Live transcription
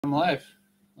I'm live.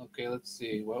 Okay, let's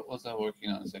see. What was I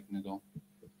working on a second ago?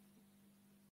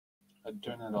 I'd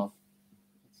turn it off.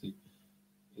 Let's see.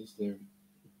 Is there?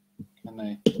 Can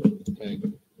I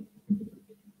tag?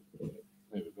 There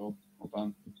we go. Hold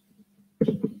on.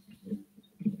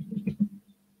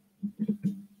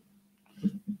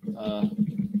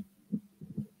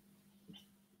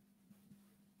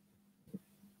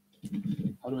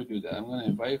 How do I do that? I'm going to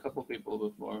invite a couple people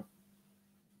before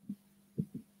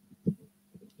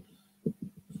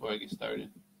I get started.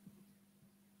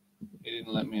 It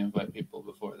didn't let me invite people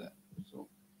before that. So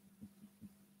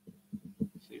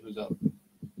let's see who's up.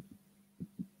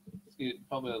 It's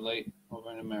probably late over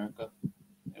in America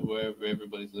and wherever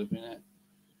everybody's living at.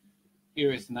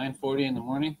 Here it's 9:40 in the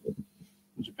morning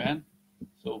in Japan.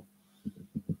 So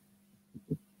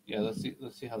yeah, let's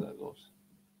see how that goes.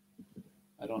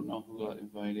 I don't know who got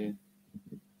invited.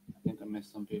 I think I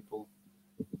missed some people.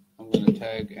 I'm gonna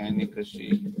tag Annie because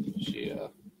she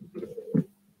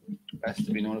asked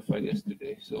to be notified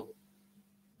yesterday. So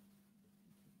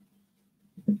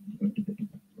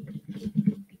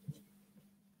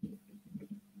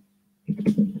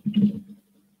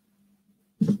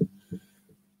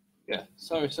yeah,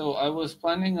 sorry. So I was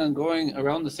planning on going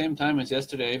around the same time as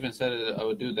yesterday. I even said I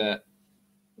would do that,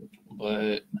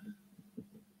 but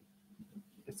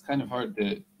it's kind of hard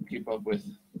to keep up with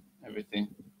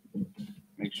everything.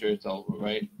 Make sure it's all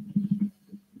right,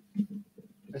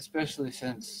 especially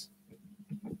since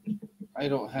I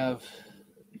don't have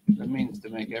the means to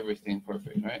make everything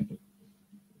perfect, right?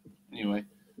 Anyway,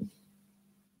 I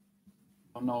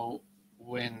don't know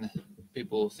when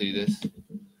people will see this,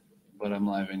 but I'm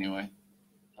live anyway.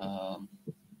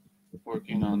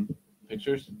 Working on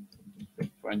pictures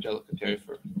for Angelica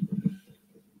Cherryfur,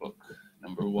 book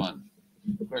number 1,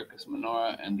 Quercus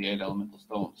Menorah and the 8 Elemental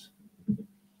Stones,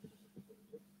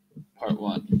 part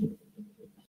 1.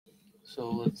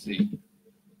 So let's see.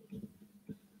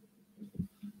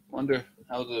 Wonder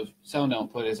how the sound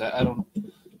output is. I don't.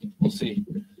 We'll see.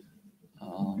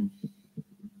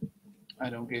 I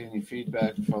don't get any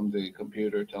feedback from the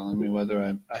computer telling me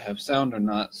whether I have sound or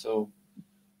not. So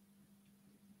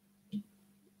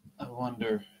I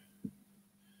wonder.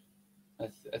 I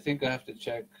think I have to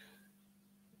check.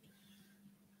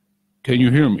 Can you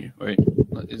hear me? Right?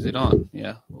 Is it on?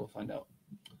 Yeah, we'll find out.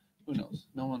 Who knows?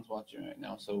 No one's watching right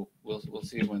now, so we'll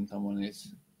see when someone get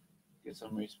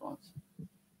some response.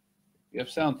 You have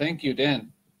sound. Thank you,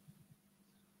 Dan.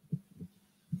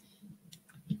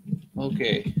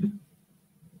 Okay.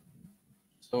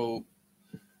 So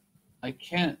I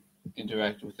can't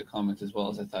interact with the comments as well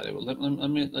as I thought it would. Let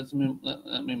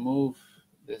me move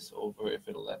this over if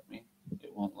it'll let me.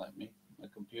 It won't let me. My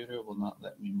computer will not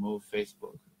let me move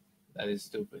Facebook. That is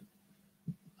stupid.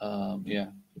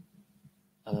 Yeah.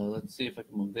 Let's see if I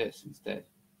can move this instead.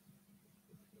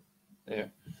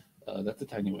 There. That's a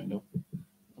tiny window.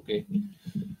 Okay.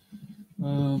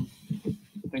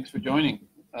 Thanks for joining.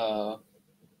 Dan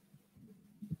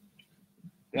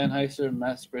Heiser,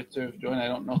 Matt Spritzer join. I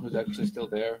don't know who's actually still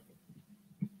there,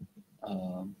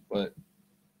 but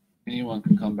anyone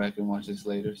can come back and watch this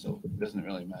later, so it doesn't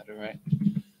really matter, right?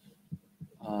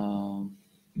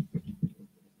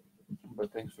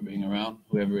 But thanks for being around,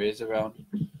 whoever is around,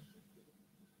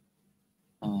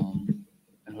 and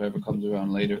whoever comes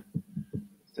around later.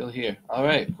 Still here. All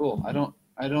right, cool. I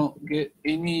don't get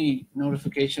any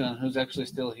notification on who's actually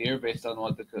still here based on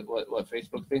what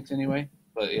Facebook thinks anyway.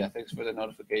 But yeah, thanks for the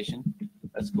notification.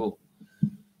 That's cool.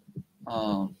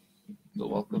 So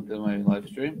welcome to my live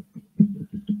stream.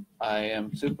 I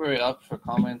am super up for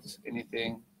comments,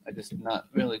 anything. I'm just not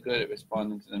really good at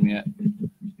responding to them yet.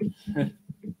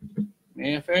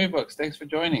 Mia Fairy Books, thanks for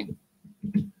joining.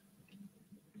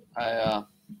 I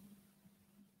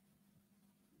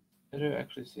better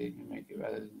actually see you make it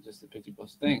rather than just a picture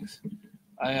post. Thanks.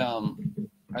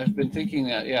 I've been thinking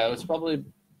that it's probably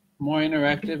more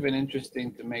interactive and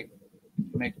interesting to make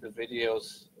the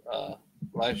videos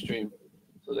live stream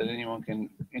so that anyone can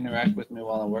interact with me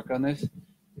while I work on this.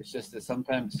 It's just that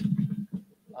sometimes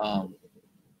I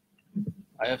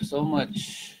have so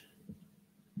much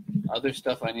other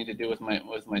stuff I need to do with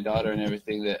my daughter and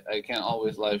everything that I can't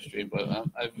always live stream. But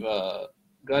I've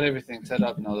got everything set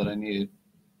up now that I needed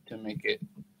to make it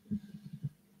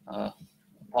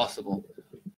possible.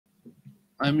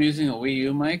 I'm using a Wii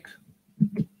U mic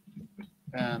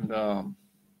and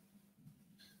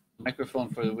microphone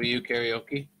for the Wii U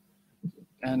karaoke,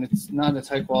 and it's not as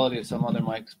high quality as some other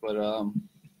mics, but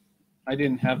I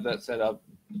didn't have that set up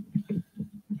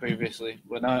previously,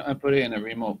 but now I put it in a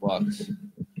remote box.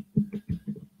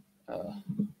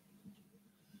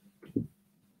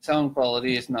 sound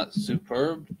quality is not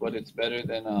superb, but it's better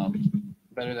than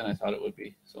I thought it would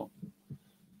be. So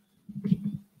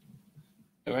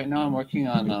right now I'm working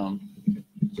on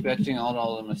sketching out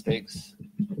all the mistakes,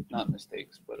 not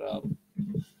mistakes, but out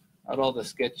all the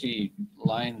sketchy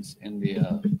lines in the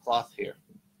cloth here.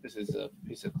 This is a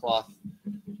piece of cloth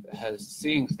that has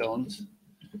seeing stones.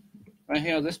 Right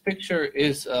here, this picture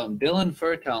is Dylan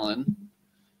Furtalon,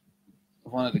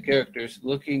 one of the characters,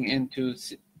 looking into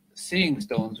seeing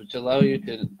stones, which allow you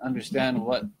to understand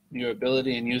what your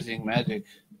ability in using magic,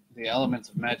 the elements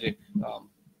of magic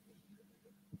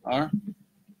are.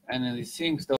 And in these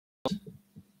seeing stones,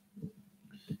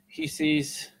 he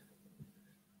sees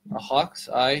a hawk's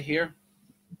eye here,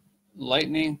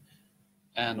 lightning,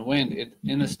 and wind.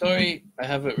 In the story, I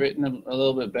have it written a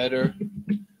little bit better,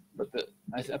 but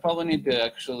I probably need to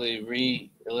actually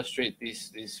re-illustrate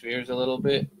these spheres a little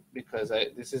bit, because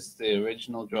this is the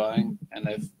original drawing, and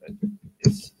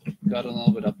it's gotten a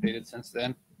little bit updated since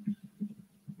then.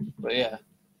 But yeah,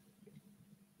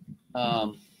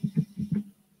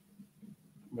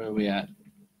 where are we at?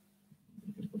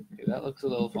 Okay, that looks a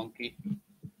little funky.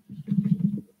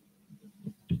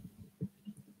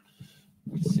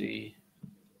 Let's see.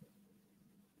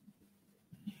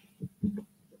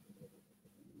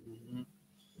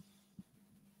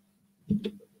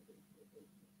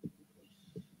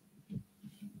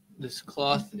 This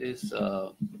cloth is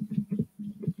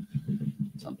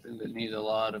something that needs a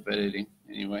lot of editing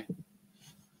anyway.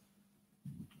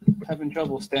 Having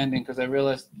trouble standing because I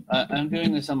realized I'm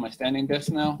doing this on my standing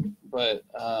desk now, but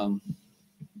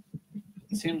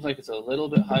it seems like it's a little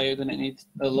bit higher than it needs,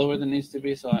 lower than it needs to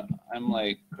be. So I'm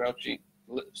like crouching,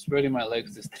 spreading my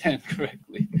legs to stand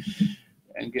correctly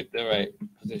and get the right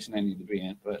position I need to be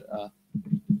in. But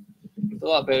it's a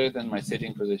lot better than my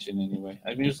sitting position anyway.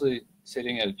 I'm usually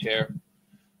sitting at a chair,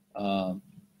 a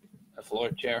floor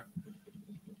chair,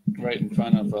 right in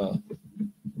front of a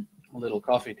little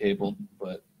coffee table,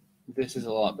 but this is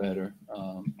a lot better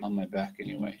on my back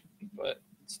anyway, but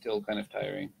it's still kind of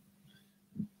tiring.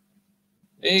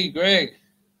 Hey, Greg,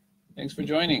 thanks for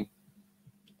joining.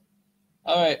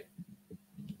 All right,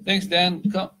 thanks, Dan.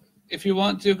 If you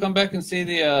want to come back and see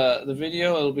the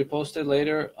video, it'll be posted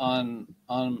later on.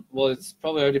 Well, it's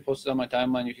probably already posted on my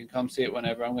timeline. You can come see it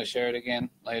whenever. I'm going to share it again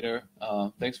later.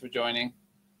 Thanks for joining.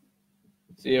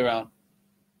 See you around.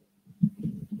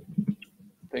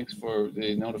 Thanks for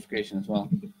the notification as well.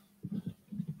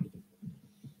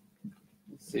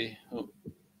 Let's see. Oh.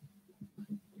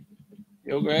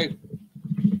 Yo, Greg.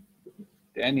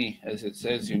 Danny, as it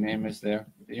says, your name is there.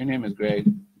 Your name is Greg.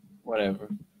 Whatever.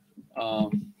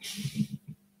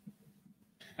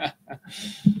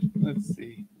 Let's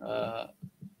see.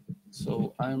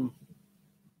 So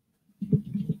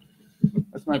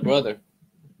that's my brother.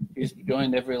 He's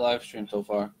joined every live stream so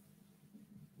far.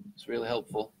 It's really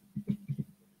helpful.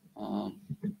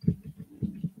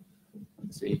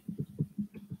 Let's see.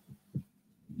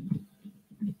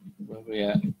 Where are we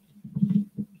at?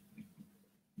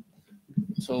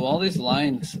 So all these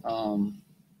lines,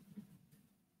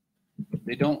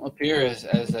 they don't appear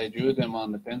as I drew them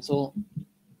on the pencil.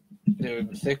 They're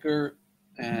thicker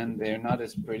and they're not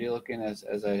as pretty looking as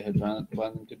I had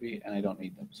planned them to be, and I don't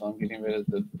need them. So I'm getting rid of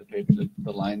the paper,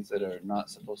 the lines that are not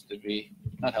supposed to be,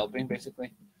 not helping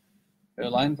basically. There are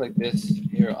lines like this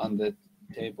here on the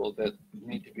table that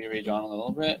need to be redrawn a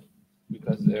little bit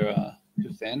because they're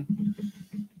too thin.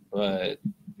 But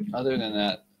other than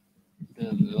that,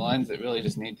 the lines that really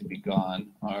just need to be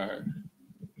gone are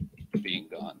being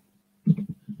gone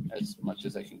as much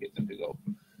as I can get them to go.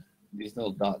 These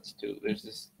little dots too. There's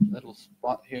this little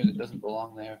spot here that doesn't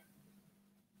belong there.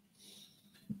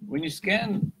 When you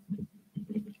scan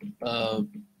a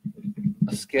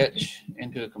sketch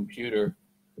into a computer,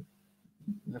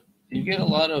 you get a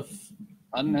lot of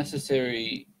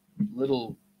unnecessary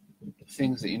little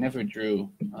things that you never drew,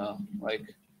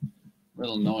 like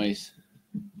little noise.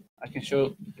 I can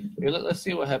show, here, let's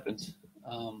see what happens.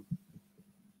 I'm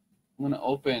going to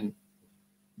open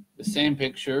the same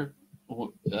picture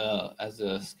as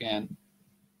a scan.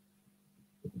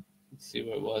 Let's see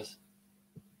where it was.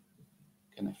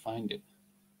 Can I find it?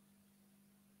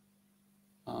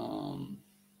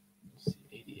 Let's see,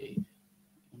 88.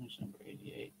 Image number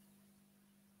 88.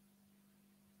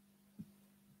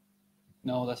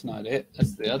 No, that's not it.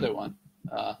 That's the other one.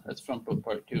 That's from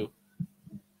part 2.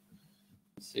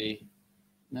 Let's see.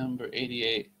 Number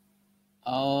 88.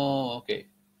 Oh, okay.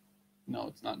 No,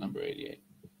 it's not number 88.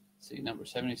 Let's see, number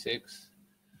 76,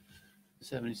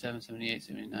 77, 78,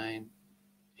 79,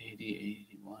 80,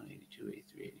 81, 82,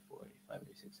 83, 84, 85,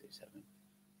 86, 87,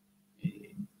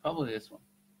 88. Probably this one.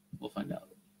 We'll find out.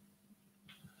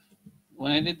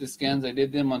 when I did the scans, I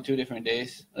did them on 2 different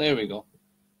days. There we go.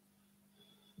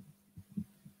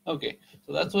 Okay,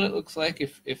 so that's what it looks like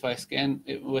if I scan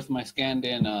it with my scanned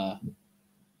in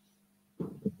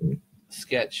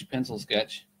sketch, pencil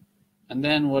sketch. And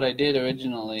then what I did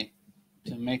originally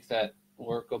to make that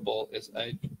workable is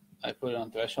I put it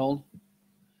on threshold,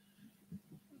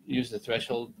 use the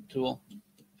threshold tool,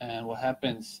 and what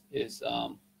happens is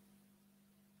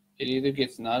it either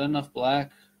gets not enough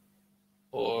black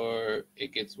or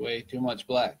it gets way too much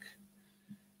black.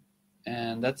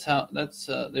 And that's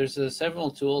there's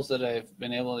several tools that I've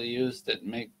been able to use that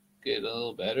make it a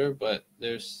little better, but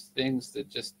there's things that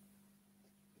just,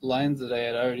 lines that I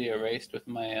had already erased with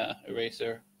my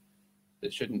eraser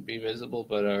that shouldn't be visible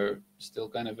but are still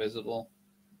kind of visible.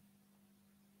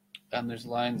 And there's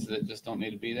lines that just don't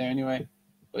need to be there anyway.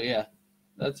 But yeah,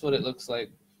 that's what it looks like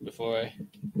before I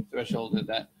thresholded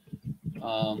that.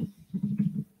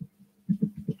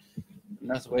 And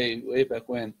that's way back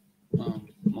when,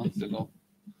 months ago.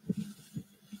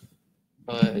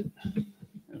 But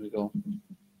there we go.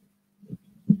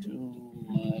 Too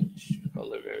much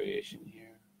color variation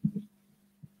here.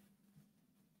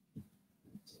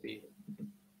 Let's see.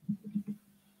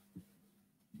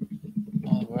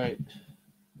 All right.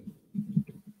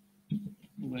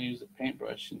 I'm going to use a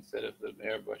paintbrush instead of the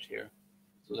airbrush here,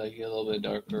 so that I get a little bit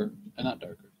darker, not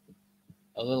darker,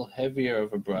 a little heavier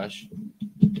of a brush.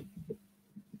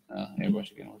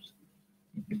 Airbrush again.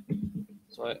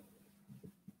 So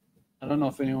I don't know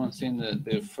if anyone's seen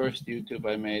the first YouTube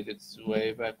I made. It's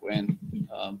way back when.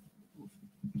 I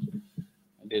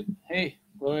did. Hey,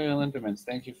 Gloria Lindermans,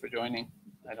 thank you for joining.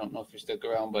 I don't know if you stick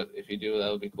around, but if you do,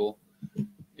 that would be cool.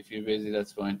 If you're busy,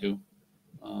 that's fine too.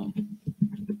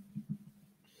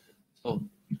 So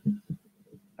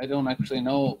I don't actually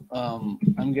know.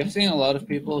 I'm guessing a lot of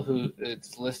people who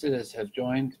it's listed as have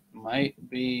joined might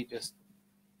be just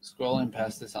scrolling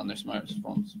past this on their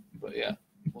smartphones. But yeah,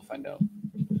 we'll find out.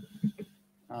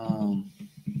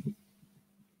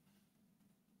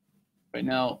 Right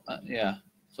now, yeah.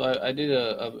 So I did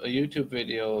a YouTube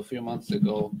video a few months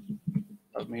ago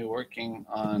of me working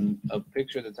on a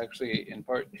picture that's actually in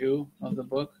part 2 of the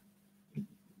book.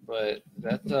 But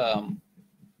that's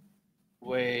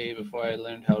way before I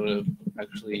learned how to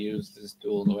actually use this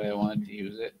tool the way I wanted to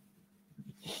use it.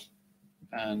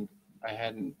 And I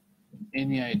hadn't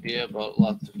any idea about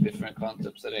lots of different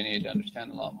concepts that I needed to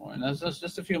understand a lot more. And that's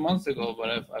just a few months ago, but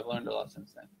I've learned a lot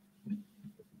since then.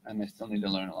 And I still need to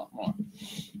learn a lot more.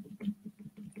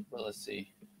 But let's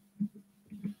see.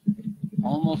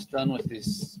 Almost done with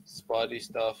this spotty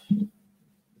stuff. It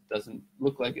doesn't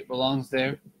look like it belongs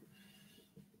there.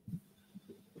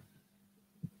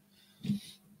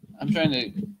 I'm trying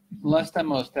to, last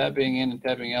time I was tabbing in and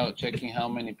tabbing out, checking how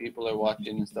many people are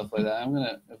watching and stuff like that. I'm going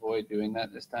to avoid doing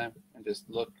that this time and just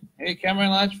look. Hey, Cameron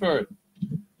Latchford.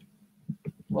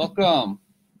 Welcome.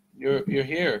 You're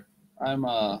here. I'm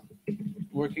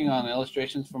working on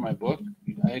illustrations for my book.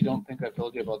 I don't think I've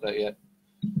told you about that yet.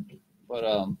 But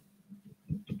I'm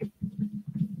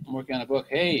working on a book.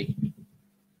 Hey,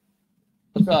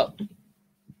 what's up?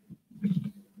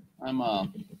 I'm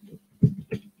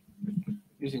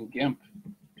using GIMP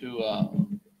to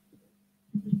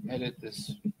edit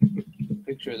this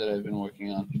picture that I've been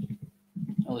working on.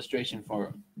 Illustration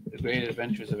for The Great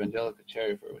Adventures of Angelica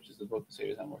Cherryfur, which is the book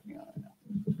series I'm working on right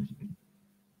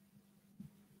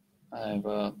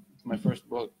now. It's my first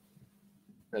book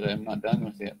that I'm not done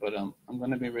with yet, but I'm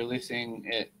going to be releasing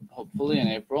it hopefully in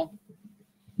April.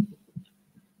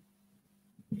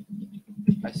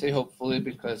 I say hopefully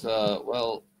because,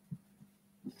 well,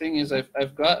 the thing is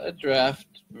I've got a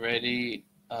draft ready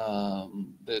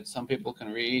that some people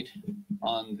can read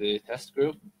on the test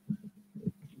group,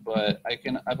 but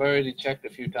I've already checked a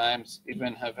few times,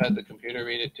 even have had the computer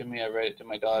read it to me. I read it to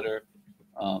my daughter.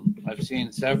 I've seen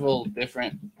several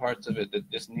different parts of it that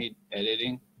just need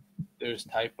editing. There's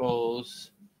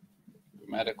typos,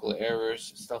 grammatical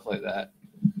errors, stuff like that.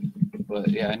 But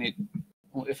yeah,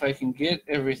 if I can get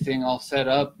everything all set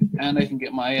up and I can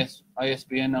get my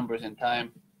ISBN numbers in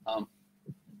time,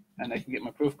 and I can get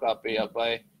my proof copy up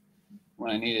by when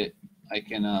I need it, I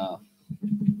can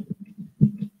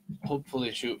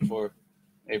hopefully shoot for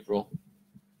April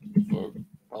for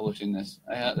publishing this.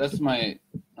 That's my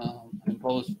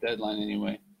imposed deadline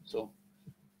anyway, so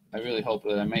I really hope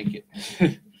that I make it.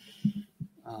 There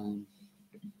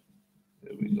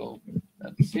we go.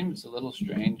 That seems a little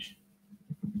strange.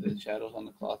 The shadows on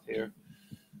the cloth here.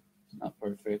 It's not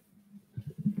perfect.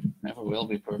 Never will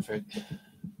be perfect.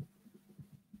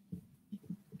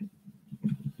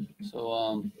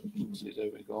 So let's see,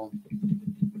 there we go.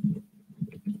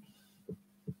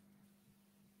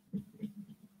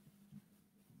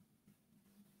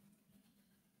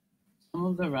 Some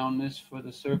of the roundness for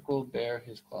the circle bear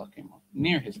his claw came off.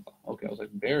 Near his claw. Okay, I was like,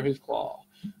 bear his claw.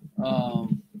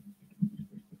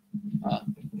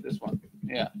 This one.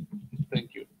 Yeah,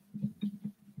 thank you.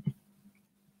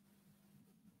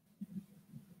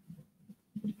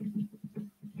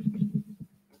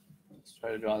 Let's try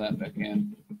to draw that back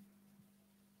in.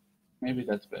 Maybe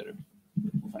that's better.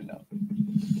 We'll find out.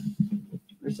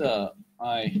 This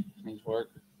eye needs work.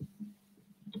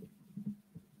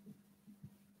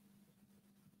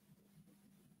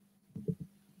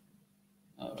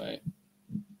 All right.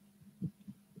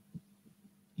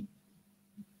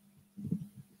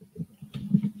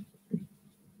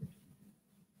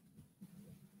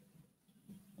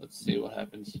 Let's see what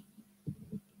happens.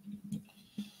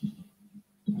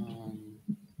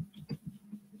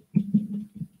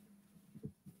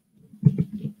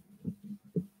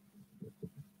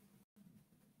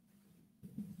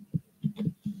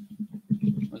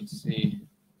 Let's see.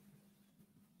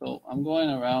 So I'm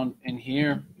going around in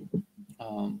here,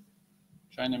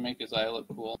 trying to make his eye look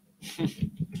cool.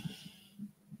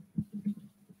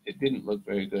 It didn't look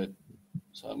very good.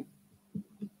 So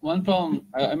one problem,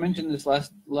 I mentioned this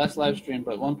last live stream,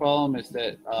 but one problem is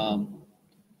that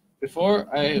before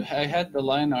I had the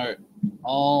line art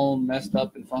all messed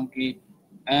up and funky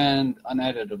and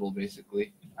uneditable,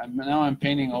 basically. Now I'm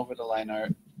painting over the line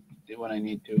art when I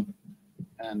need to,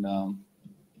 and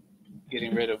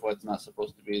getting rid of what's not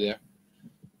supposed to be there.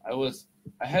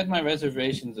 I had my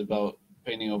reservations about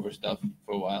painting over stuff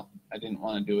for a while. I didn't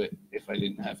want to do it if I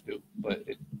didn't have to, but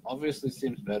it obviously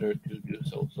seems better to do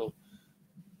so. So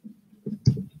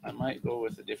I might go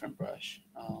with a different brush.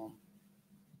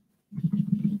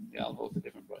 Yeah, I'll go with a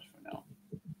different brush for now.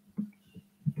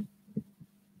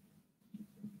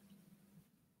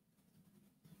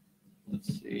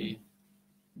 Let's see.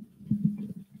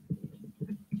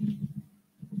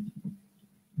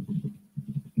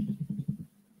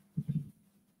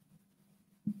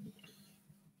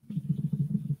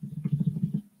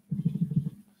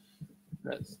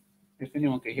 If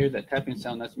anyone could hear that tapping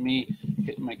sound, that's me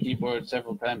hitting my keyboard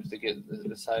several times to get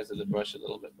the size of the brush a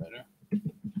little bit better.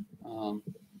 I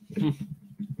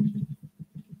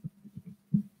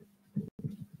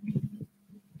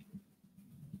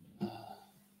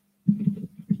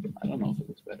don't know if it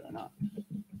looks better or not.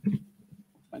 We'll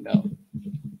find out.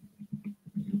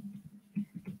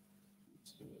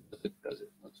 Does it?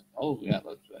 Oh, yeah, it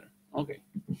looks better. Okay.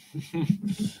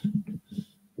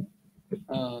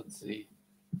 Let's see.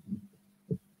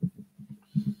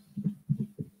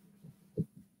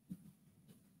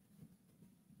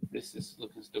 This is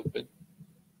looking stupid.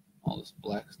 All this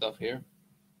black stuff here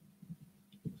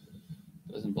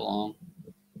doesn't belong.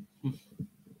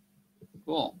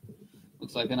 Cool.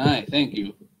 Looks like an eye. Thank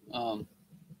you.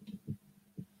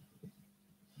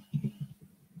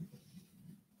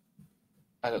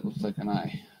 That looks like an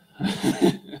eye.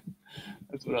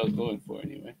 That's what I was going for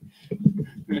anyway.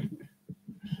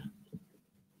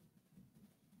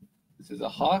 This is a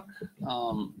hawk.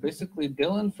 Basically,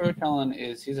 Dylan Furtalon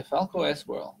he's a falco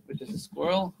squirrel, which is a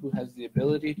squirrel who has the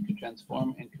ability to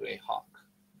transform into a hawk.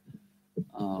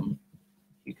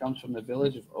 He comes from the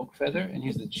village of Oakfeather, and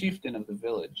he's the chieftain of the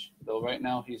village. Though right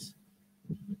now he's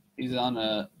on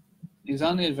the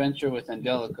adventure with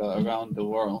Angelica around the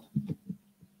world.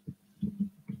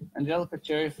 Angelica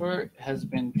Cherryfur has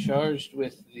been charged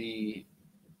with the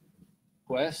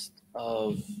quest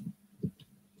of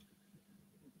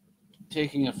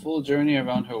taking a full journey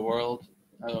around her world,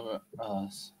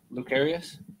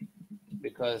 Lucarius,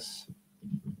 because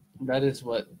that is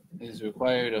what is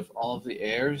required of all of the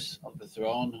heirs of the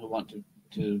throne who want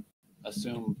to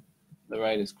assume the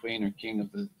right as queen or king of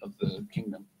the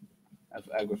kingdom of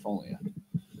Agrifolia.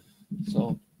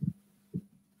 So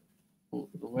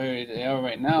where they are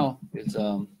right now is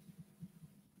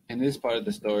in this part of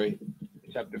the story,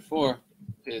 chapter 4,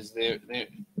 is they've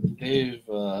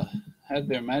had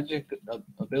their magic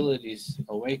abilities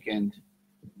awakened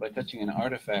by touching an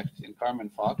artifact in Carmen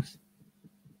Fox,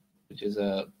 which is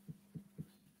an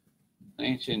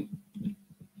ancient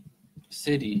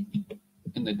city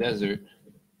in the desert.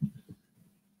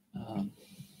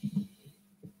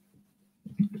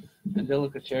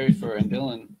 Angelica Cherryfur and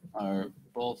Dylan are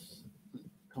both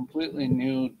completely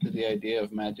new to the idea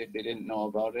of magic. They didn't know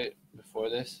about it before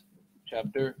this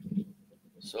chapter.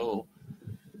 So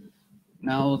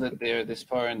now that they're this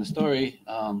far in the story,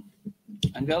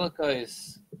 Angelica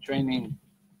is training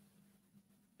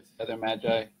with other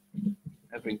magi,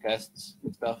 having tests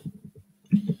and stuff.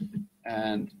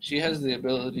 And she has the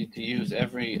ability to use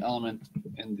every element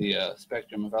in the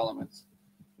spectrum of elements,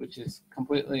 which is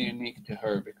completely unique to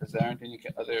her because there aren't any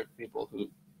other people who,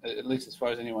 at least as far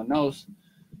as anyone knows,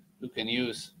 can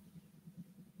use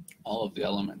all of the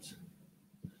elements.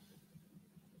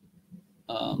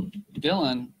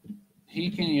 Dylan, he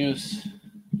can use,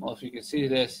 well, if you can see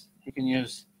this, he can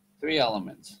use 3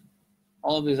 elements.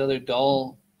 All of these other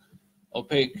dull,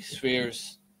 opaque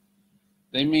spheres,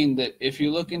 they mean that if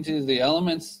you look into the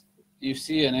elements, you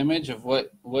see an image of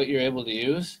what you're able to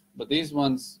use. But these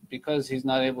ones, because he's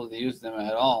not able to use them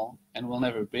at all and will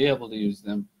never be able to use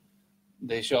them,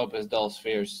 they show up as dull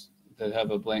spheres that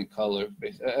have a blank color,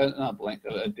 not blank,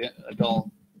 a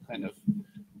dull kind of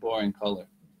boring color.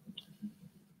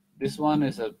 This one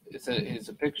is a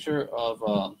picture of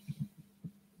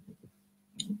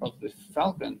the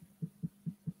falcon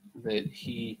that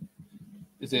he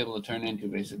is able to turn into,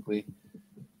 basically.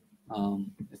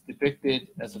 It's depicted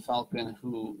as a falcon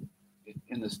who,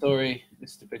 in the story,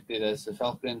 it's depicted as a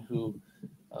falcon who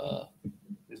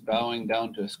is bowing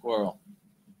down to a squirrel.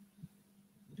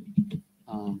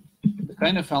 The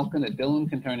kind of falcon that Dylan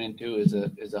can turn into is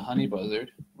a honey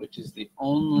buzzard, which is the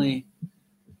only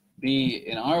bee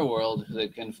in our world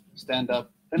that can stand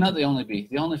up, but not the only bee,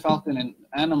 the only falcon and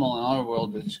animal in our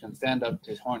world that can stand up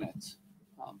to hornets.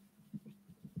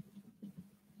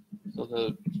 So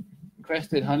the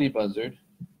crested honey buzzard,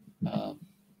 a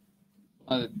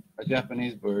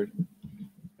Japanese bird,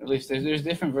 at least there's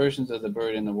different versions of the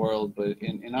bird in the world, but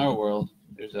in our world,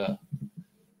 there's a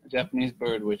Japanese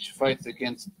bird which fights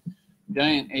against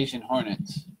giant Asian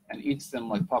hornets and eats them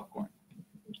like popcorn.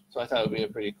 So I thought it would be a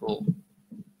pretty cool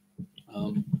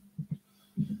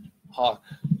hawk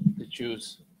to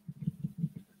choose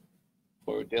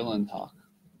for Dylan's hawk,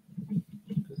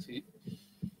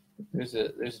 because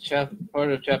there's a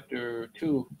part of chapter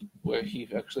 2 where he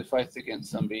actually fights against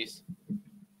some bees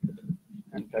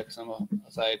and pecks them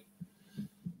aside.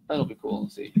 That'll be cool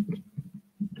to see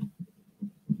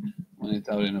when it's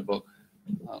out in a book.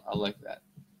 I like that.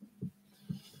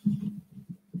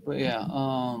 But yeah,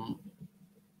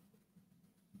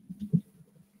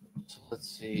 so let's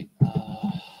see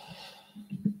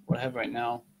what I have right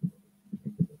now.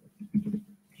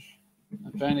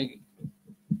 I'm trying to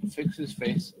fix his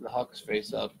face, the hawk's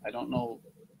face up. I don't know.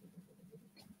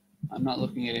 I'm not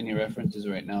looking at any references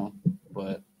right now,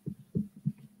 but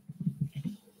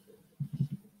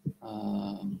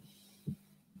I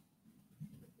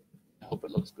hope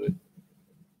it looks good.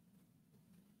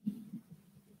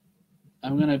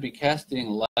 I'm going to be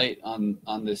casting light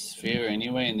on this sphere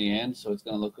anyway in the end, so it's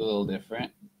going to look a little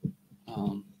different.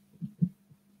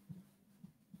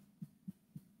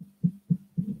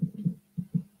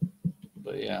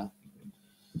 But yeah.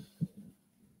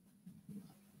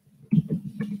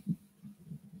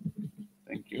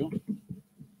 Thank you.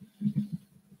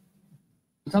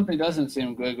 If something doesn't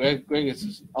seem good, Greg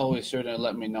is always sure to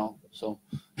let me know. So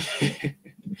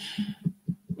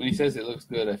when he says it looks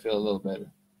good, I feel a little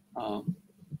better.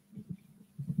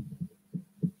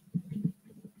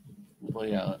 Well,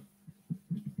 yeah.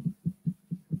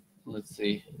 Let's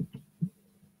see.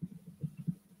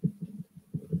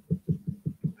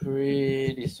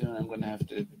 Pretty soon I'm going to have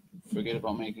to forget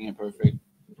about making it perfect.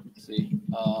 Let's see.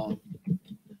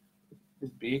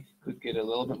 His beak could get a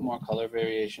little bit more color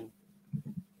variation.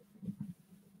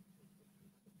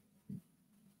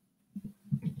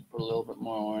 Put a little bit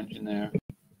more orange in there.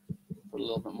 Put a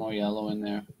little bit more yellow in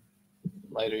there.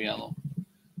 Lighter yellow.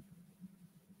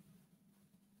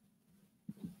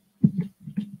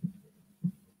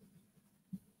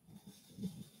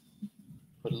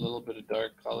 Put a little bit of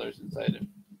dark colors inside it.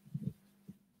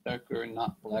 Darker,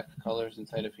 not black colors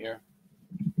inside of here.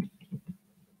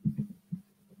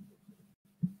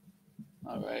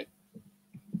 All right.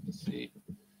 Let's see.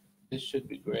 This should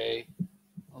be gray.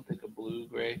 I'll take a blue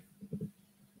gray.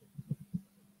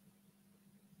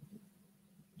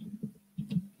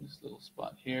 This little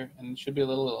spot here, and it should be a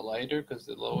little lighter because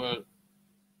the lower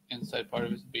inside part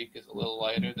of his beak is a little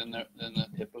lighter than the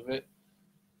tip of it.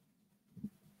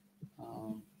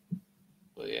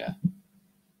 But yeah.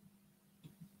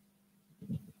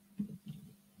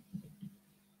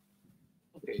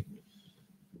 Okay.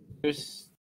 Here's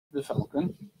the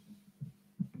falcon.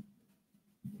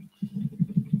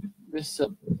 This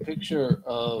picture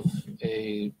of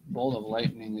a bolt of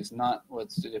lightning is not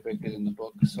what's depicted in the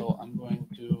book, so I'm going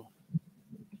to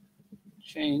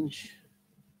change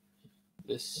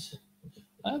this.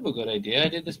 I have a good idea. I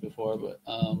did this before, but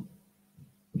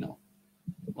no.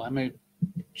 Why am I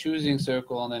choosing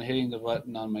circle and then hitting the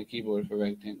button on my keyboard for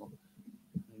rectangle?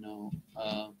 No.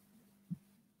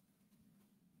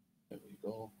 There we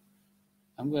go.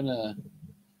 I'm going to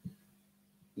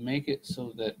make it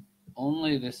so that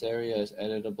only this area is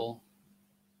editable,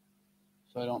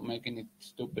 so I don't make any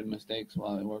stupid mistakes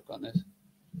while I work on this.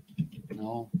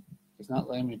 No. not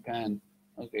letting me pan.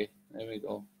 Okay, there we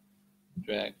go.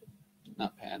 Drag,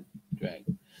 not pan, drag.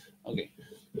 Okay,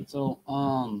 so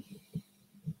I'm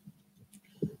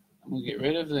gonna get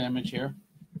rid of the image here.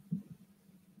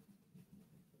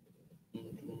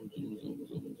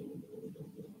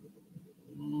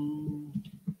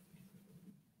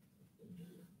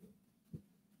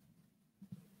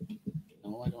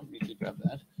 No, I don't need to grab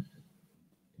that.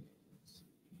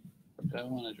 What do I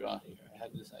want to draw here? I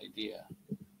had this idea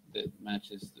that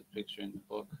matches the picture in the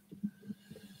book.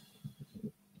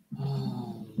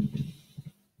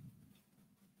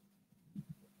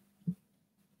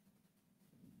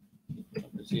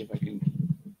 Let's see if I can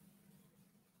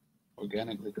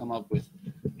organically come up with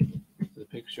the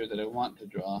picture that I want to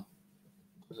draw.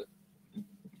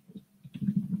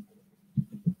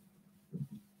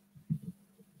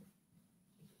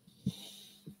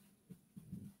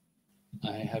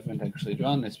 I haven't actually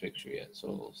drawn this picture yet,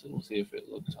 so we'll see if it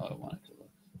looks how I want it to look.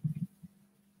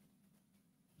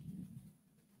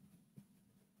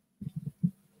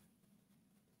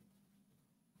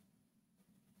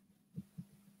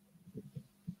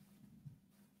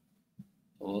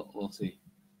 We'll see.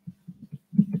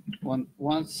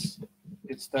 Once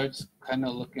it starts kind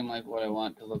of looking like what I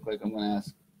want it to look like, I'm going to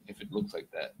ask if it looks like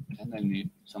that, and then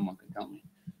someone can tell me.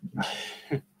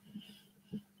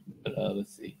 But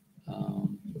let's see.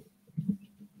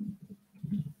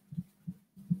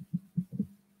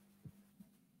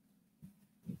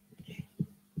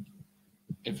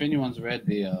 If anyone's read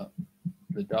the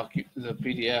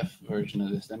PDF version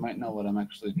of this, they might know what I'm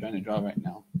actually trying to draw right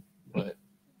now, but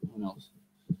who knows?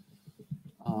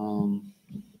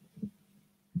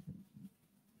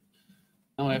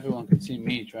 Now everyone can see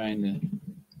me trying to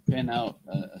pin out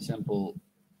a simple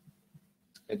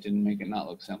sketch and make it not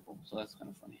look simple, so that's kind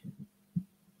of funny.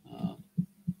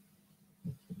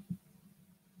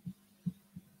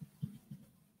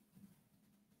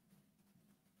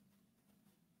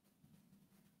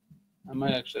 I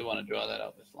might actually want to draw that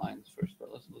out with lines first, but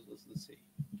let's see.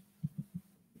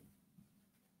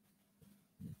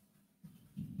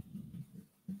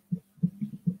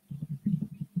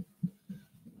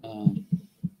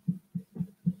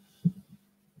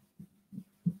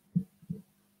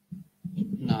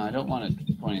 No, I don't want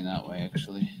it pointing that way,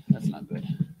 actually. That's not good.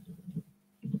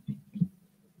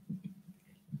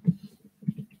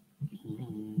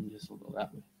 This will go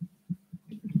that way.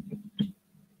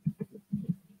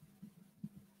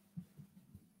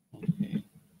 Okay.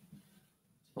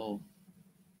 So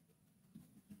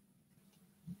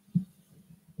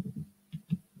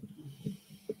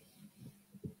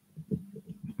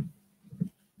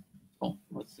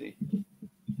let's see.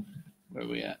 Where are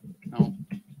we at? No.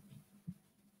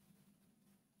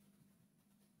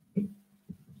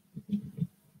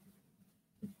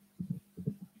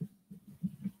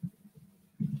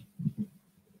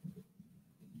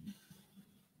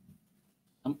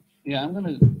 Yeah, I'm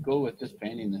going to go with just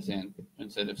painting this in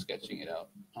instead of sketching it out.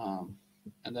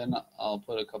 And then I'll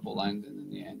put a couple lines in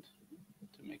the end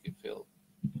to make it feel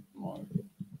more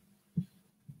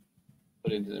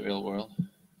put into the real world,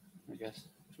 I guess,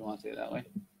 if you want to say it that way.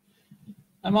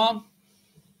 Hi, Mom.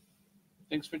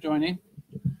 Thanks for joining.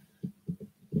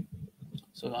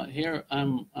 So here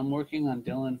I'm working on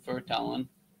Dylan Furtalon,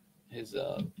 his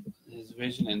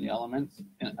vision in the elements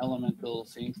and elemental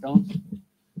seeing stones.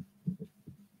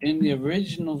 In the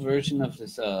original version of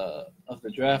this of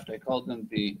the draft, I called them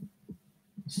the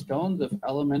stones of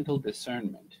elemental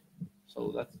discernment.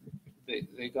 So that's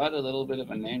they got a little bit of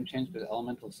a name change because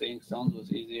elemental seeing stones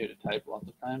was easier to type lots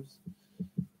of times,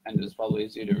 and it was probably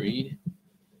easier to read.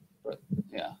 But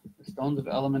yeah, the stones of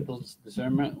elemental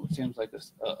discernment seems like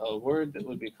a word that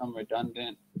would become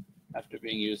redundant after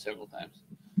being used several times.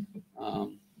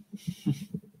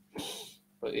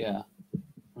 But yeah,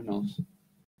 who knows?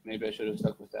 Maybe I should have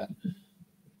stuck with that.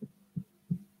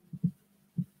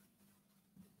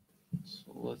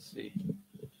 So let's see.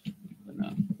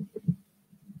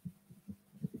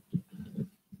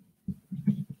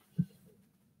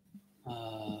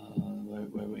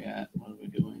 Where are we at? What are we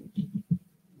doing?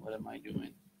 What am I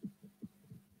doing?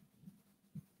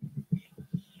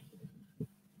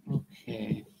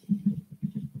 Okay.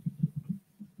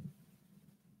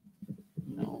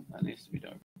 No, that needs to be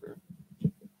darker.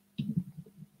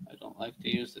 I don't like to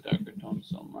use the darker tone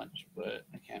so much, but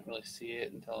I can't really see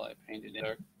it until I paint it in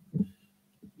dark.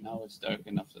 Now it's dark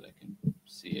enough that I can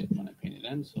see it when I paint it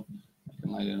in, so I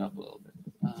can light it up a little bit.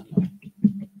 No.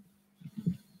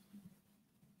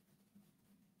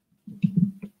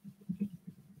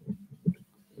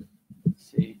 Let's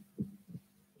see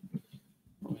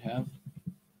what we have.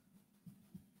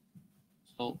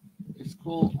 So it's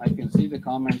cool. I can see the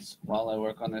comments while I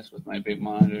work on this with my big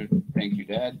monitor. Thank you,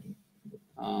 Dad.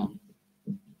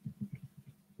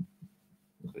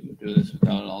 Couldn't do this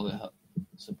without all the help,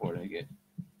 support I get.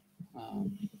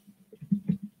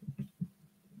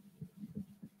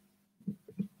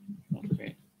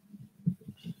 Okay.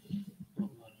 What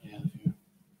do we have here?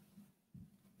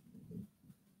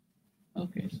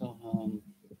 Okay, so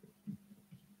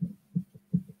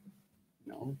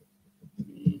no.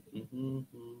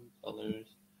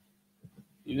 Colors.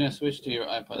 You're gonna switch to your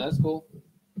iPod. That's cool.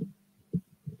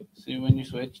 See when you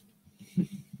switch.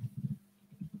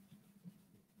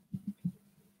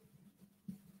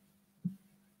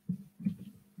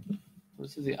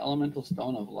 This is the elemental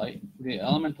stone of light, the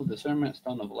elemental discernment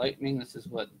stone of lightning. This is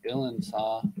what Dylan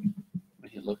saw when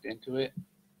he looked into it.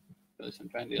 At least I'm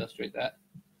trying to illustrate that.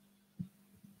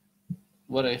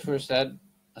 What I first said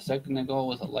a second ago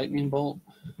was a lightning bolt.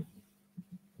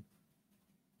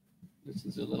 This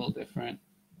is a little different.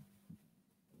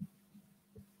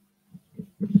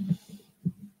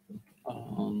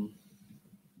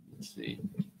 Let's see.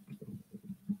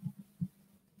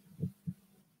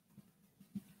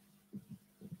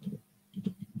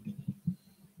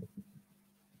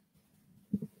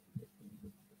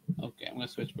 Okay, I'm going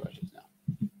to switch brushes now.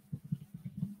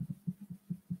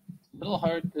 It's a little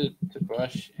hard to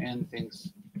brush and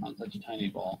things on such a tiny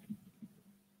ball.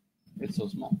 It's so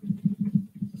small.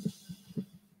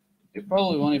 It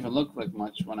probably won't even look like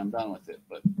much when I'm done with it,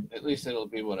 but at least it'll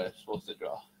be what I'm supposed to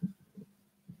draw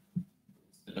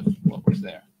instead of what was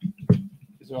there.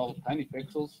 These are all tiny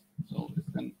pixels, so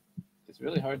it's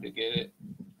really hard to get it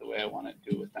the way I want it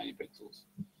to with tiny pixels.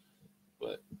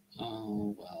 But,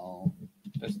 oh, well,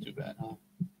 that's too bad, huh?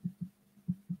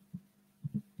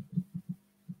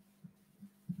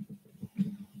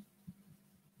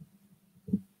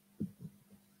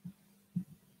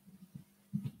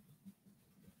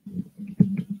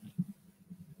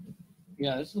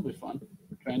 Yeah, this will be fun.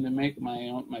 Trying to make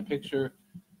my picture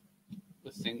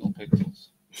with single pixels.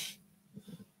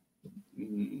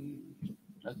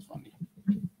 That's funny.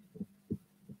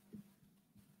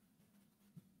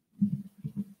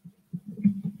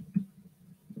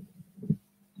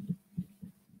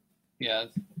 Yeah,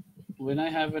 when I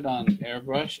have it on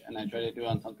airbrush and I try to do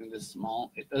on something this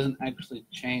small, it doesn't actually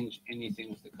change anything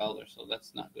with the color, so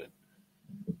that's not good.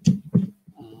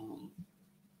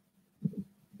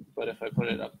 But if I put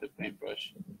it up to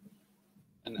paintbrush,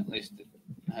 then at least it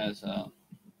has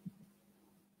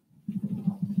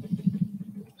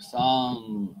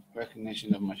some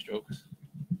recognition of my strokes.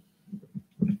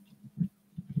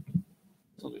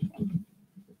 It'll be fun.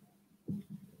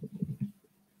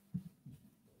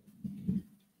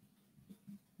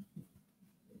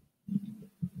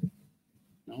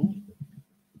 No?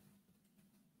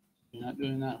 You're not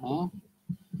doing that, huh?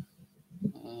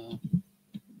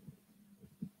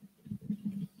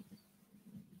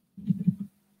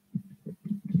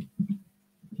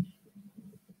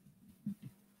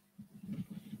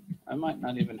 I might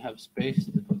not even have space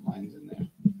to put lines in there.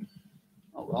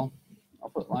 Oh well, I'll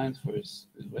put lines for his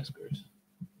whiskers.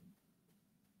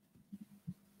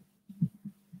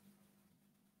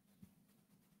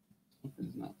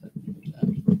 Something's not letting me do that.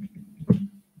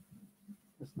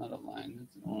 That's not a line,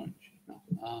 that's an orange.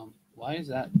 No. Why is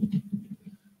that?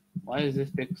 Why is this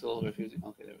pixel refusing?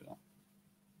 Okay, there we go.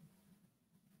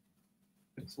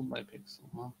 Pixel by pixel,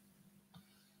 huh?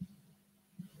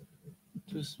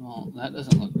 Too small. That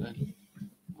doesn't look good.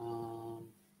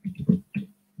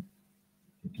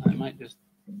 I might just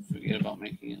forget about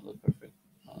making it look perfect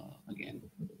again.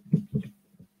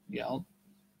 Yeah, I'm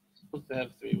supposed to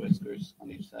have 3 whiskers on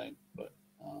each side, but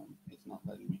it's not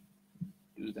letting me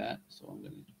do that, so I'm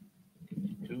going to give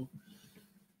you 2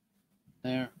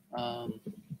 there.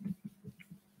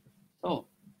 So,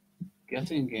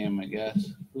 guessing game, I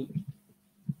guess. Who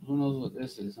knows what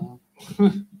this is, huh?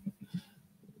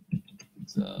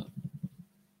 It's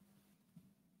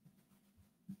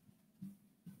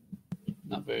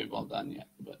not very well done yet,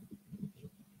 but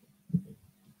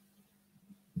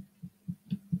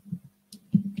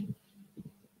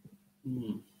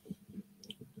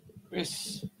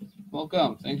Chris,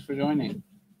 welcome. Thanks for joining.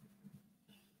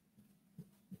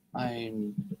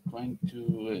 I'm going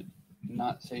to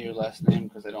not say your last name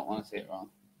because I don't want to say it wrong.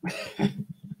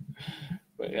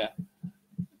 But yeah,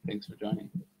 thanks for joining.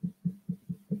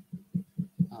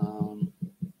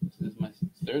 This is my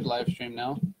 3rd live stream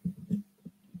now.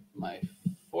 My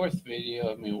 4th video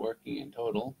of me working in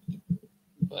total,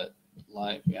 but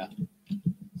live, yeah.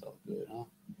 It's all good, huh?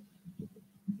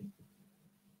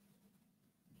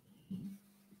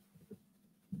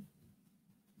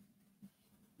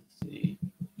 Let's see.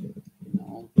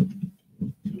 No.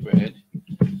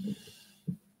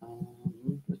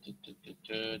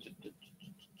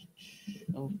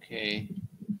 Okay.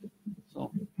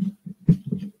 So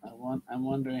I'm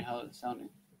wondering how it's sounding.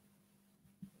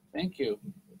 Thank you.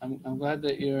 I'm glad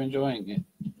that you're enjoying it.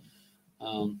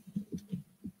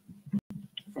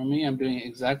 For me, I'm doing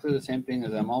exactly the same thing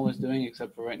as I'm always doing,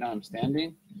 except for right now I'm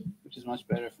standing, which is much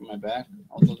better for my back.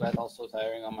 Although that's also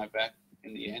tiring on my back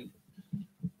in the end.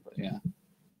 But yeah.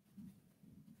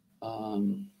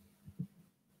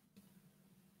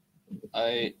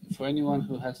 For anyone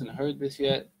who hasn't heard this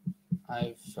yet,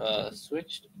 I've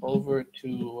switched over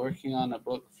to working on a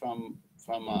book from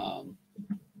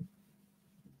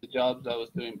the jobs I was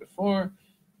doing before,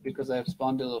 because I have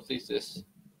spondylolisthesis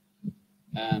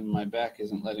and my back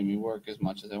isn't letting me work as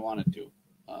much as I wanted to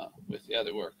with the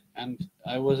other work. And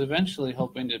I was eventually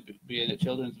hoping to be in a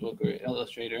children's book or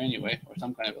illustrator anyway, or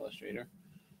some kind of illustrator.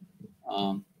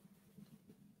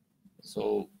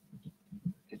 So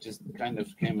it just kind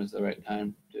of came as the right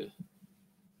time to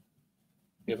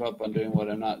give up on doing what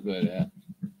I'm not good at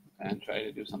and try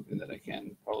to do something that I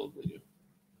can probably do.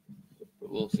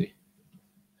 But we'll see.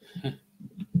 This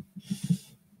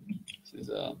is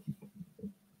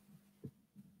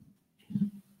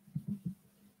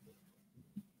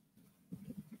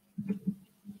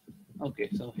okay,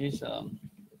 so he's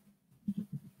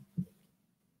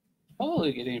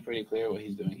probably getting pretty clear what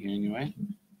he's doing here anyway.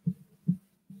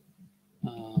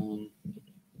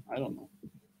 I don't know.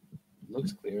 It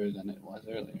looks clearer than it was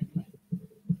earlier anyway.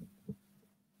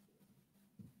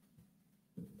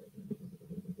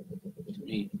 To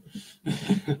me.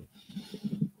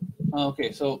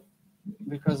 Okay, so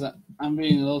because I'm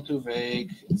being a little too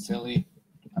vague and silly,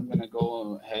 I'm going to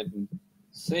go ahead and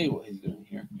say what he's doing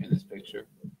here in this picture.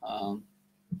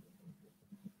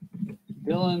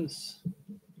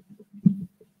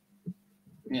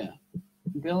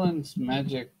 Dylan's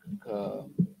magic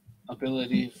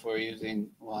ability for using,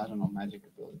 well, I don't know, magic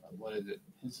ability, what is it?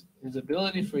 His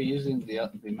ability for using the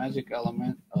magic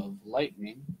element of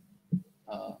lightning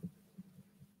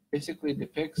basically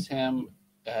depicts him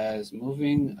as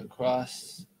moving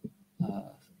across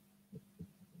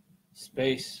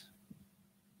space,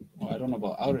 or I don't know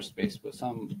about outer space, but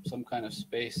some kind of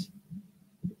space,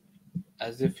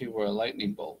 as if he were a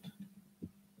lightning bolt,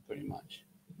 pretty much.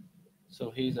 So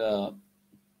he's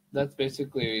that's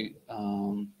basically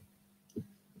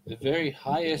the very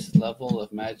highest level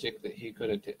of magic that he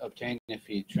could obtain if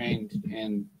he trained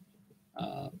in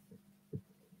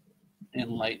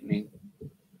lightning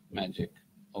magic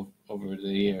over the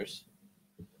years.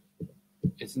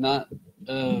 It's not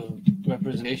a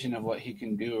representation of what he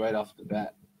can do right off the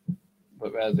bat,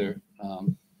 but rather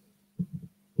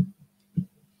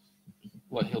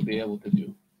what he'll be able to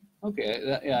do.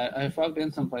 Okay, yeah, I fogged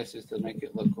in some places to make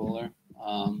it look cooler.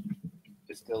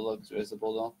 It still looks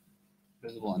visible though,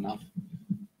 visible enough.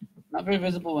 Not very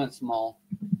visible when it's small.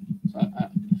 So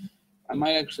I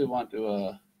might actually want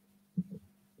to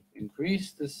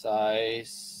increase the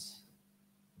size.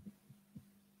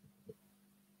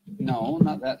 No,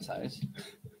 not that size.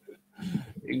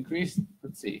 Increase,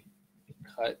 let's see,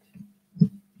 cut,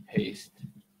 paste.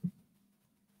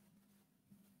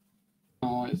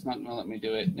 No, it's not gonna let me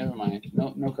do it. Never mind.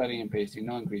 No cutting and pasting,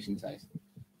 no increasing size.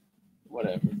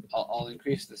 Whatever. I'll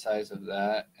increase the size of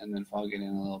that and then fog it in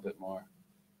a little bit more,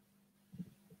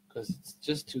 because it's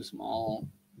just too small.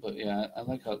 But yeah, I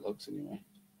like how it looks anyway.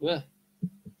 Ugh.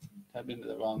 Tab into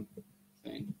the wrong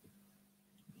thing.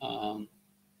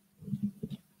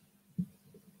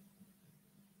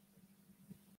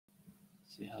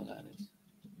 See how that is.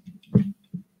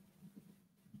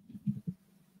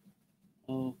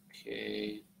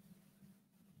 Okay.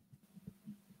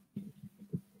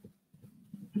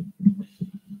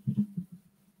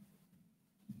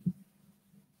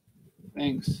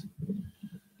 Thanks.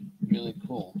 Really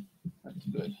cool. That's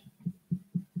good.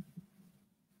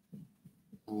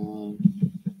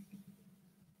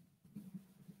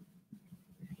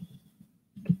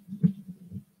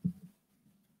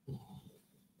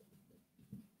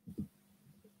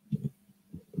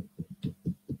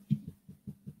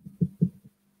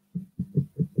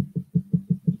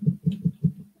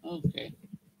 Okay.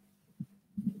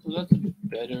 So that's a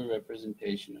better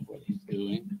representation of what he's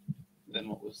doing than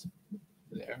what was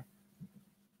there.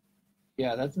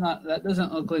 Yeah, that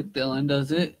doesn't look like Dylan,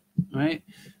 does it? Right?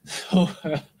 So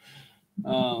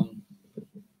now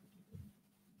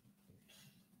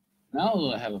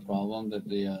I have a problem that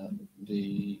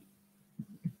the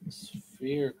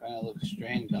sphere kind of looks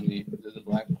strange on the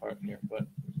black part here, but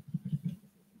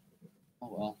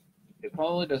oh well. It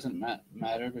probably doesn't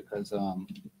matter because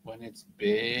when it's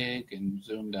big and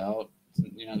zoomed out,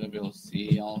 you're not gonna be able to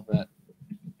see all of that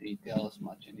detail as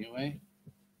much anyway.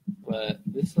 But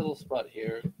this little spot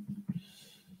here,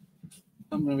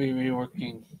 I'm going to be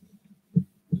reworking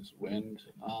this wind.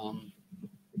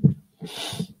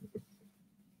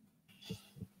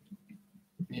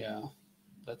 Yeah,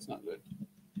 that's not good.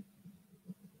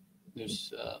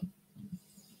 There's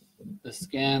the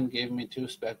scan gave me too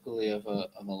speckly of a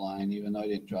line, even though I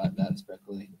didn't draw it that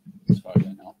speckly, as far as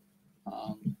I know.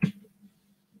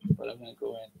 But I'm going to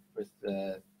go in with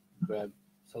the grab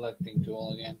selecting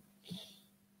tool again.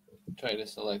 Try to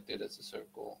select it as a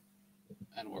circle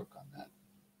and work on that.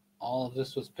 All of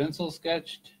this was pencil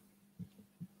sketched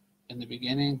in the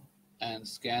beginning and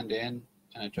scanned in,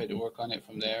 and I tried to work on it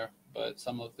from there. But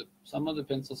some of the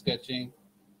pencil sketching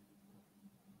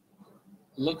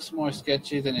looks more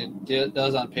sketchy than it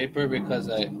does on paper because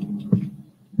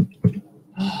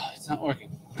it's not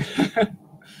working.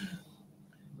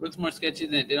 Looks more sketchy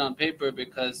than it did on paper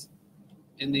because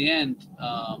in the end,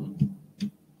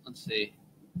 let's see.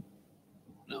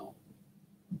 No,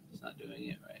 it's not doing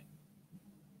it right.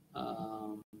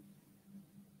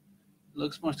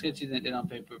 Looks more sketchy than it did on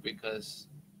paper because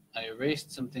I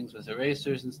erased some things with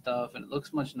erasers and stuff, and it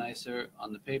looks much nicer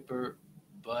on the paper,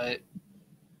 but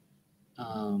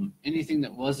anything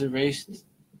that was erased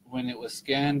when it was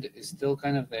scanned is still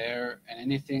kind of there, and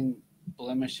anything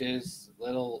blemishes,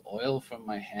 little oil from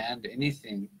my hand,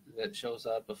 anything that shows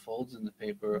up, the folds in the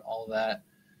paper, all that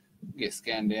gets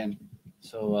scanned in.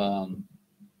 So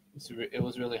it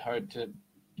was really hard to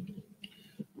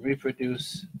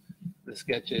reproduce the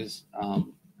sketches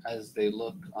as they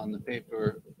look on the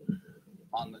paper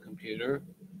on the computer.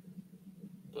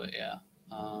 But yeah.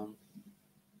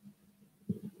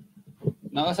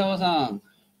 Nagasawa-san,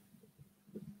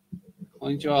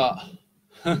 konnichiwa.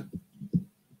 Let's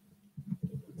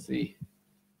see.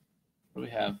 What do we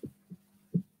have?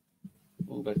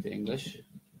 We'll go back to English.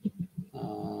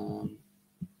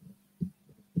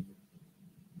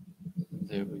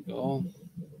 There we go.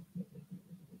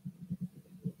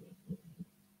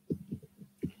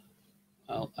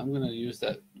 I'm going to use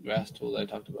that grass tool that I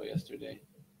talked about yesterday,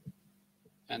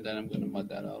 and then I'm going to mud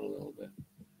that out a little bit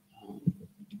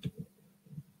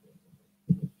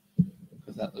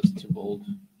because that looks too bold.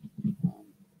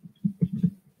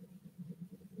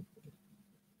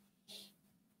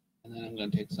 And then I'm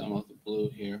going to take some of the blue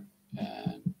here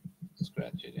and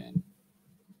scratch it in.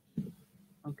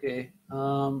 Okay,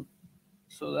 so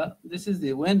this is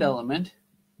the wind element,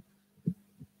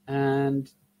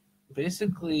 and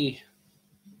basically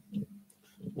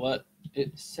what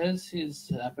it says is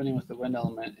happening with the wind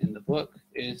element in the book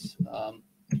is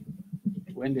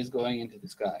wind is going into the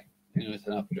sky and with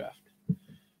an updraft.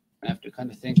 I have to kind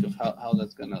of think of how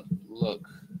that's going to look.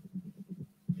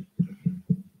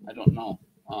 I don't know.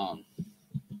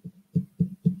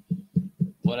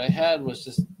 What I had was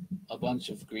just a bunch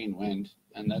of green wind,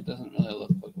 and that doesn't really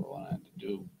look like what I wanted to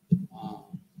do.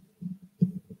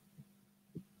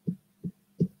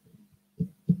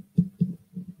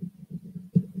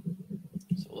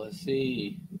 So let's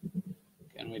see.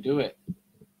 Can we do it?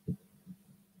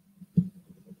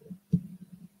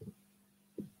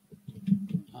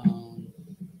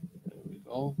 There we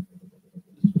go.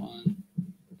 This one.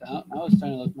 Now it's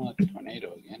starting to look more like a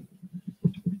tornado again.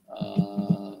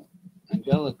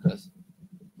 Angelica's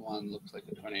one looks like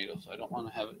a tornado, so I don't want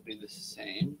to have it be the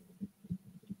same.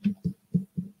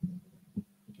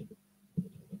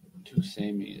 Too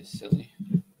samey is silly.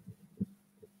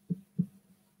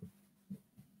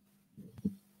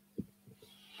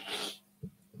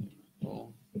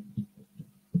 Oh.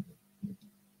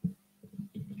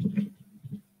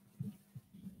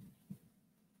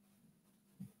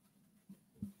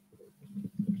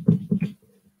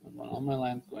 All my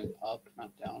lines going up,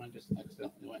 not down. I just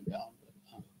accidentally went down. But,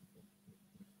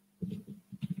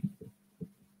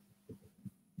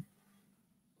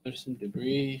 there's some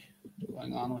debris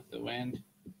going on with the wind.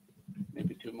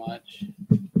 Maybe too much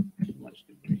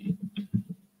debris.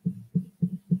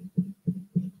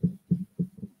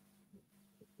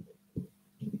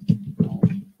 No,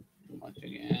 too much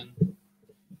again.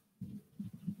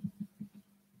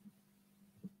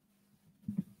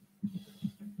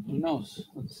 Who knows?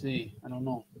 Let's see. I don't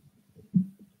know.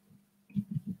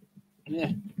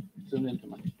 Yeah, zoomed in too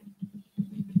much.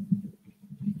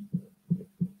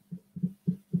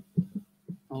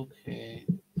 Okay,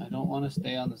 I don't want to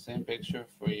stay on the same picture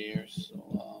for years,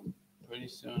 so pretty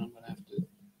soon I'm going to have to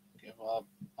give up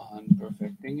on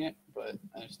perfecting it, but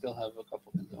I still have a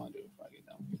couple things I want to do before I get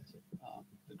done with this.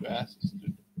 The grass is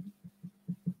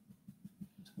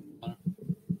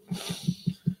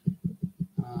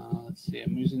let's see,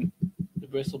 I'm using the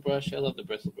bristle brush. I love the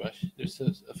bristle brush. There's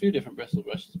a few different bristle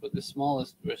brushes, but the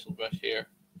smallest bristle brush here,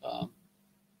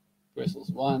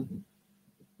 bristles 1,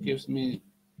 gives me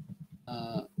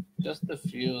just a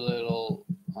few little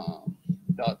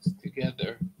dots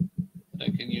together that I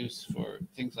can use for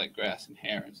things like grass and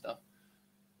hair and stuff.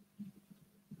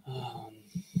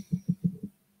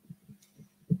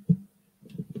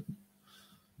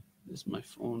 Is my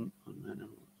phone on?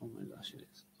 Oh my gosh, it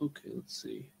is. Okay, let's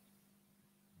see.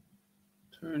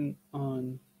 Turn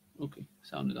on. Okay,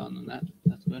 sounded on that.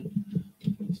 That's good.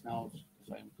 So now,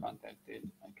 if I'm contacted,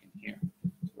 I can hear.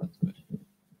 So that's good.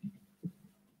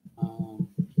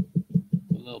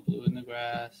 A little blue in the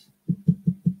grass, a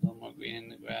little more green in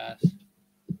the grass,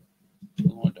 a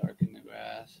little more dark in the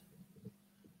grass.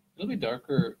 It'll be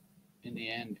darker in the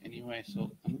end anyway,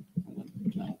 so I'm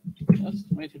no, that's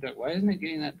way too dark. Why isn't it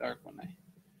getting that dark when I?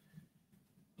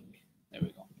 There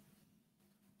we go.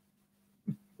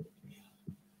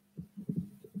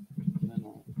 And then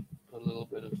I'll put a little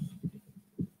bit of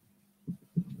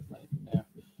light there.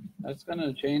 That's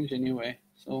gonna change anyway,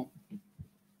 so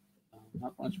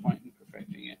not much point in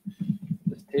perfecting it.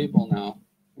 This table now,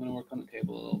 I'm gonna work on the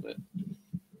table a little bit.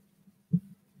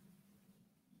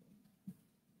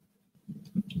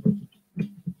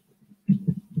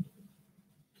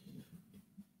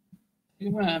 I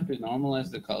think I'm gonna have to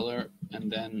normalize the color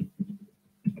and then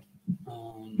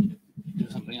do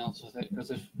something else with it,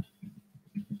 because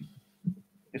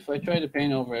if I try to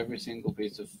paint over every single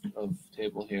piece of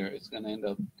table here, it's gonna end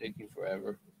up taking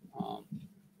forever,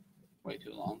 way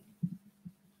too long.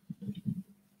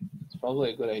 It's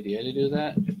probably a good idea to do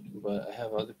that, but I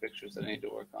have other pictures that I need to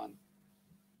work on,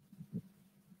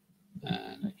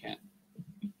 and I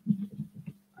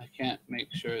can't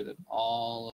make sure that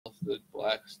all of the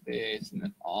black stays and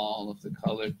that all of the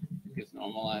color gets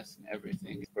normalized and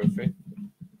everything is perfect.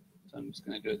 So I'm just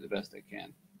going to do it the best I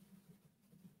can.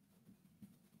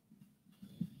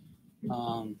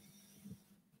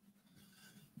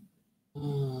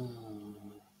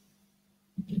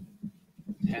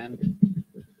 Hand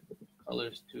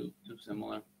colors too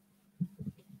similar.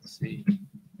 Let's see.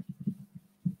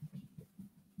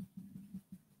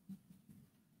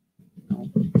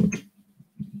 Nope.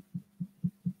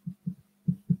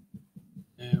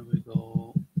 There we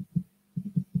go.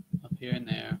 Up here and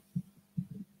there.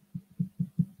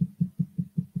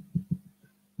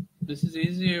 This is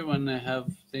easier when I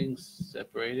have things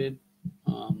separated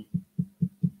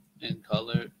in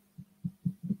color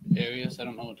areas. I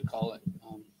don't know what to call it.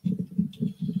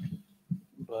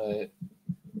 But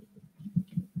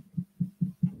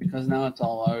because now it's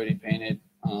all already painted,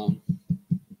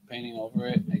 painting over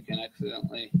it, I can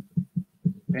accidentally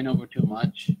paint over too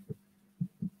much.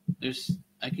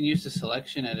 I can use the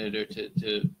selection editor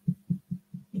to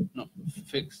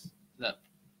fix that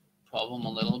problem a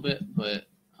little bit, but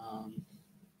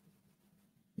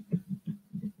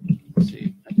let's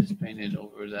see, I just painted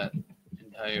over that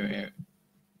entire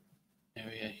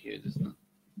area here. There's not,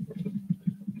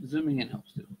 zooming in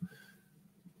helps too.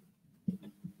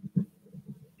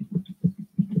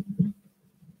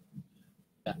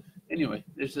 Yeah. Anyway,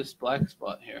 there's this black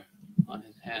spot here on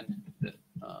his hand that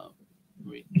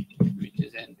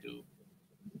reaches into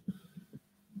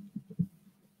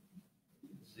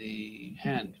the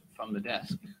hand from the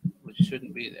desk, which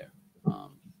shouldn't be there.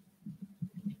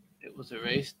 It was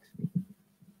erased,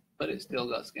 but it still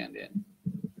got scanned in.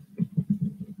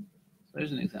 So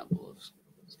there's an example of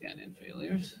scan in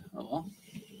failures. Oh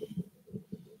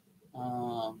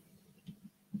well.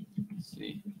 Let's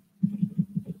see.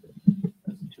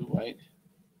 That's too white.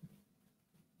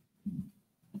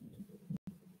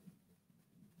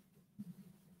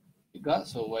 It got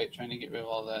so white trying to get rid of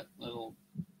all that little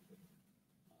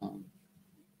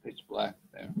pitch black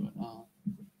there, but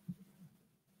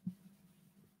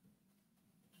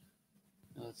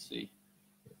let's see.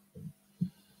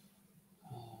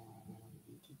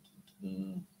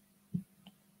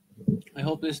 I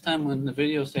hope this time when the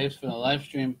video saves for the live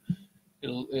stream,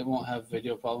 it won't have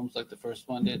video problems like the first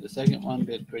one did. The second one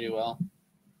did pretty well.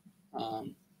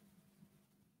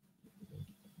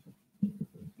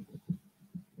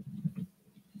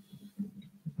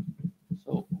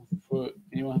 So for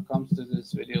anyone who comes to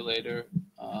this video later,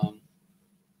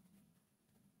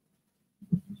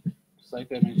 just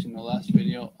like I mentioned in the last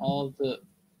video, all of the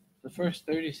first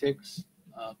 36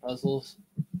 puzzles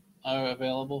are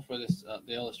available for this.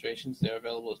 The illustrations, they're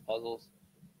available as puzzles.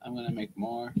 I'm going to make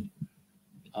more.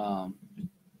 I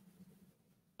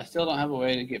still don't have a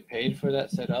way to get paid for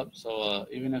that setup, so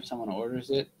even if someone orders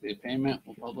it, the payment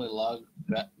will probably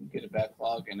get a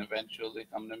backlog and eventually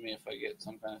come to me if I get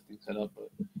some kind of thing set up.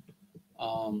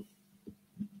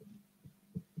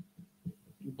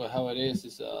 But how it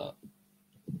is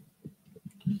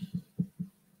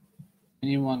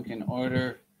anyone can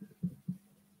order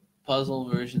puzzle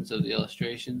versions of the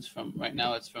illustrations. From right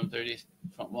now, it's from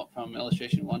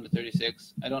illustration 1 to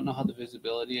 36. I don't know how the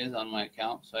visibility is on my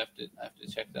account, so I have to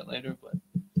check that later. But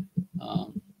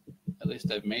at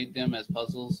least I've made them as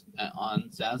puzzles on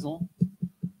Zazzle,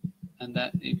 and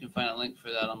that you can find a link for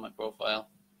that on my profile.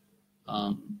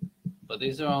 But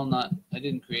these are all not. I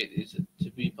didn't create these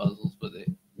to be puzzles, but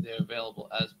they're available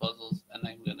as puzzles, and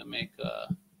I'm going to make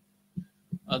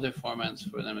other formats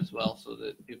for them as well, so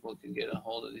that people can get a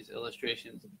hold of these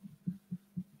illustrations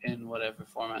in whatever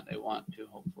format they want to,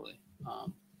 hopefully,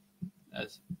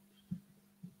 as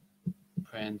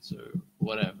prints or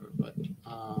whatever. But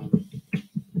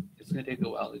it's going to take a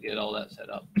while to get all that set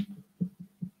up.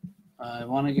 I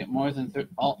want to get more than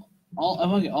I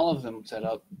want to get all of them set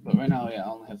up, but right now, yeah, I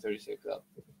only have 36 up.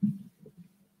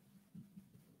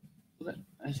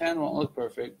 My fan won't look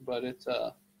perfect, but it's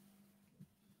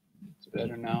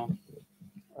better now.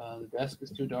 The desk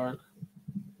is too dark.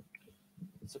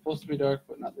 It's supposed to be dark,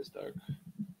 but not this dark.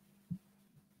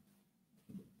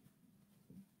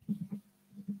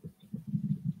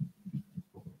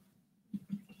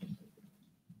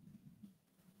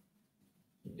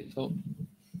 So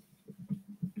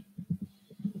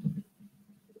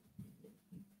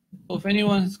if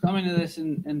anyone's coming to this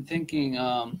and thinking,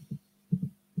 I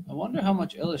wonder how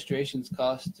much illustrations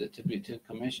cost to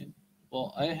commission.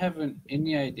 Well, I haven't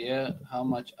any idea how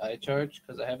much I charge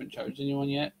because I haven't charged anyone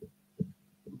yet.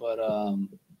 But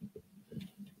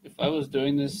if I was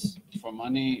doing this for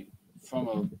money from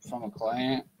a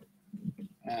client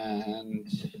and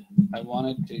I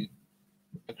wanted to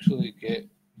actually get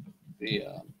the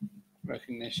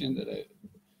recognition that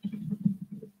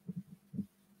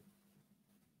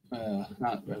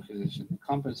not recognition,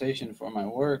 compensation for my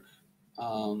work,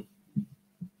 I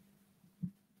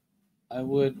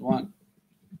would want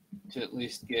to at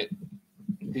least get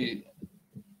an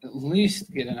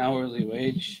hourly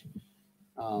wage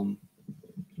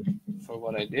for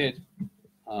what I did.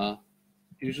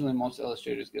 Usually, most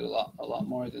illustrators get a lot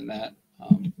more than that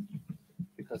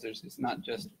because it's not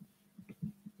just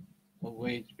a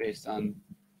wage based on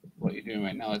what you're doing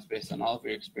right now. It's based on all of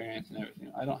your experience and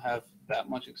everything. I don't have that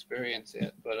much experience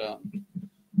yet, but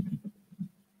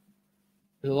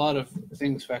there's a lot of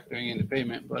things factoring into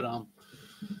payment. But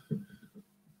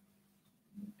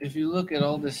if you look at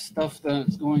all this stuff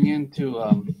that's going into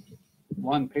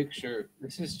one picture,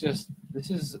 this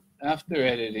is after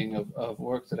editing of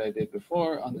work that I did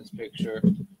before on this picture,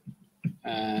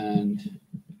 and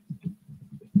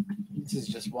this is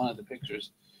just one of the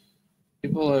pictures.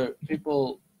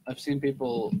 I've seen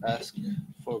people ask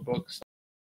for books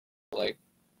like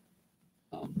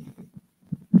I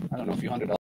don't know, a few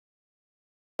 $100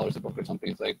 a book or something.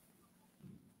 It's like,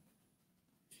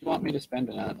 if you want me to spend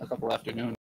a couple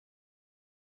afternoons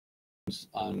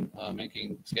on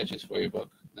making sketches for your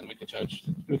book, then we could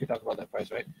talk about that price,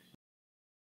 right?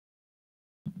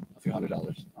 A few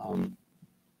 $100.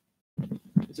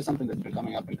 This is something that's been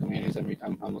coming up in communities every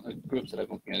time, groups that I've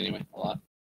been looking at anyway, a lot.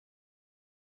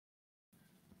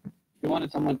 If you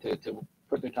wanted someone to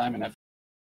put their time and effort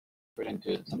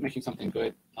into making something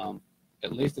good,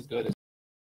 at least as good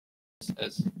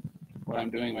as what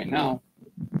I'm doing right now,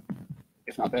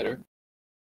 if not better,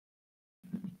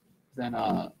 then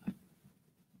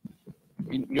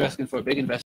you're asking for a big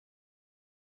investment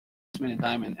in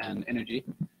time and energy.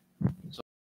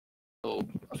 So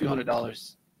a few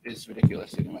 $100 is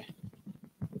ridiculous anyway.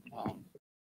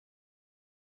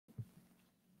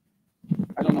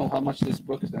 I don't know how much this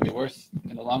book is going to be worth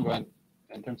in the long run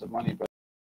in terms of money, but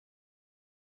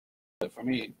for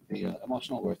me, the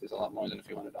emotional worth is a lot more than a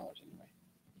few $100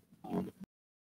 anyway.